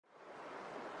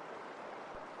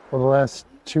Well, the last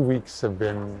 2 weeks have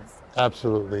been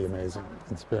absolutely amazing.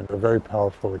 It's been a very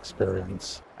powerful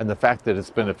experience. And the fact that it's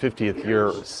been a 50th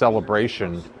year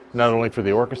celebration, not only for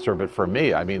the orchestra, but for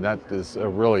me, I mean, that is a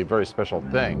really very special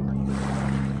thing.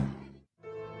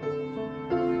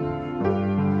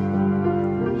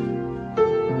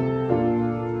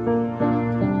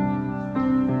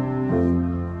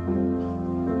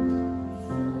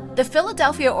 The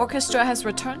Philadelphia Orchestra has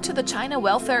returned to the China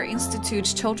Welfare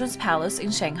Institute's Children's Palace in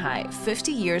Shanghai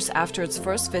 50 years after its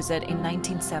first visit in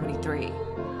 1973.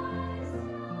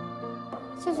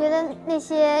 就觉得那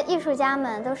些艺术家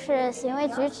们都是行为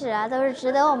举止啊，都是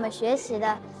值得我们学习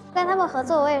的。跟他们合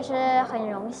作，我也是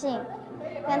很荣幸，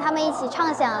跟他们一起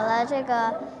唱响了这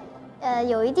个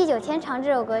友谊地久天长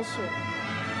这首歌曲。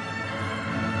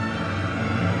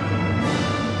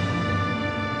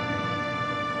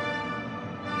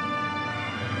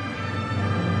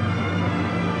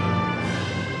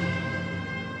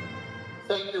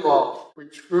 Thank you all. We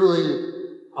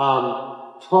truly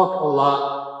talk a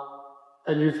lot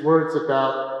and use words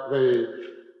about the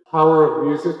power of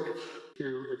music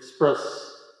to express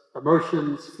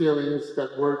emotions, feelings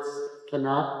that words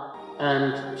cannot.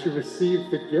 And to receive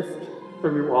the gift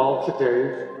from you all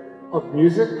today of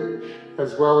music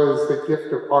as well as the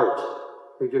gift of art,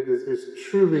 I think it is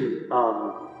truly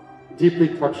deeply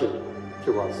touching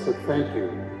to us. So thank you.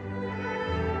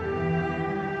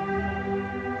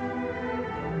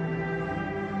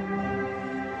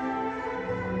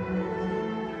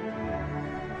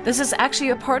 This is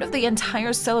actually a part of the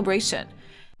entire celebration.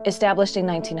 Established in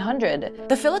 1900,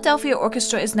 the Philadelphia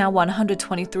Orchestra is now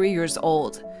 123 years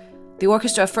old. The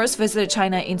orchestra first visited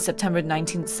China in September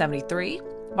 1973,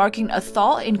 marking a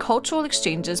thaw in cultural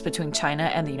exchanges between China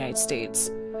and the United States.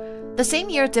 The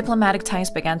same year, diplomatic ties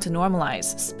began to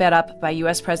normalize, sped up by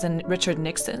US President Richard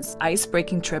Nixon's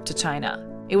ice-breaking trip to China.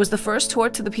 It was the first tour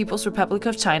to the People's Republic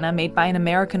of China made by an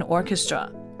American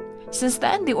orchestra. Since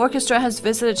then, the orchestra has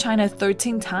visited China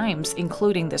 13 times,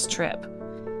 including this trip.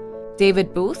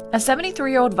 David Booth, a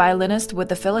 73-year-old violinist with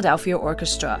the Philadelphia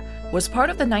Orchestra, was part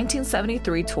of the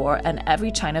 1973 tour and every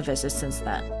China visit since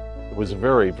then. It was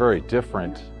very, very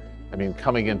different. I mean,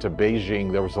 coming into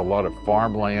Beijing, there was a lot of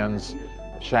farmlands.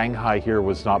 Shanghai here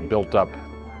was not built up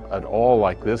at all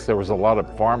like this. There was a lot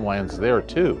of farmlands there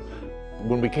too.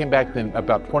 When we came back then,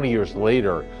 about 20 years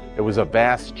later, it was a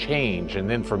vast change, and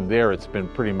then from there it's been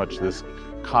pretty much this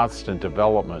constant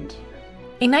development.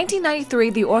 In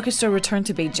 1993, the orchestra returned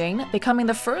to Beijing, becoming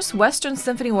the first Western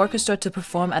symphony orchestra to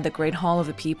perform at the Great Hall of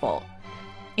the People.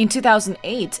 In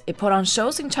 2008, it put on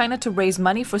shows in China to raise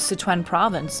money for Sichuan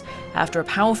province after a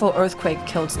powerful earthquake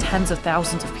killed tens of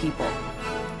thousands of people.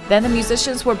 Then the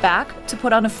musicians were back to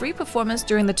put on a free performance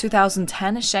during the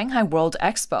 2010 Shanghai World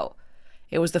Expo.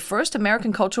 It was the first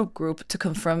American cultural group to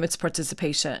confirm its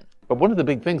participation. But one of the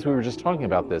big things, we were just talking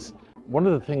about this, one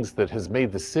of the things that has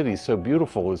made the city so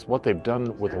beautiful is what they've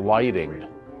done with lighting.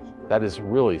 That is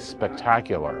really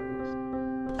spectacular.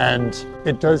 And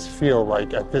it does feel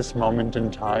like at this moment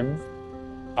in time,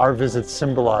 our visit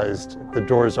symbolized the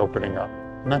doors opening up,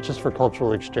 not just for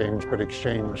cultural exchange, but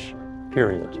exchange,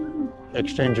 period.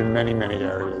 Exchange in many, many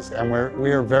areas. And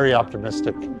we are very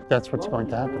optimistic that's what's going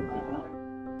to happen.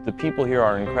 The people here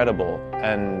are incredible,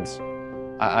 and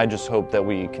I just hope that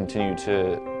we continue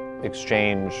to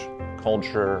exchange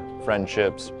culture,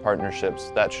 friendships,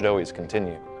 partnerships. That should always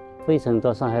continue. 费城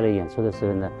到上海来演出的时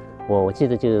候呢，我记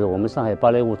得就是我们上海芭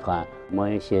蕾舞团，我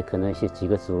们可能几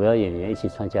个主要演员一起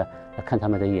参加来看他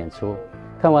们的演出。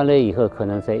看完了以后，可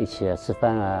能在一起吃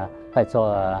饭啊、拍照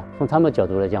啊。从他们角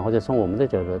度来讲，或者从我们的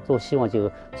角度，都希望就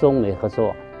中美合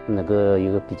作能够有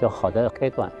一个比较好的开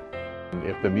端。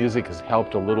 If the music has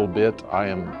helped a little bit, I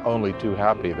am only too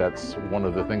happy. That's one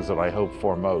of the things that I hope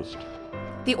for most.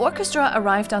 The orchestra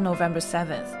arrived on November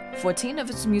 7th. 14 of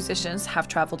its musicians have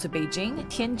traveled to Beijing,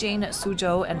 Tianjin,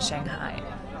 Suzhou, and Shanghai.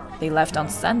 They left on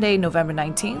Sunday, November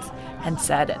 19th, and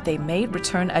said they may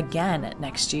return again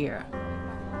next year.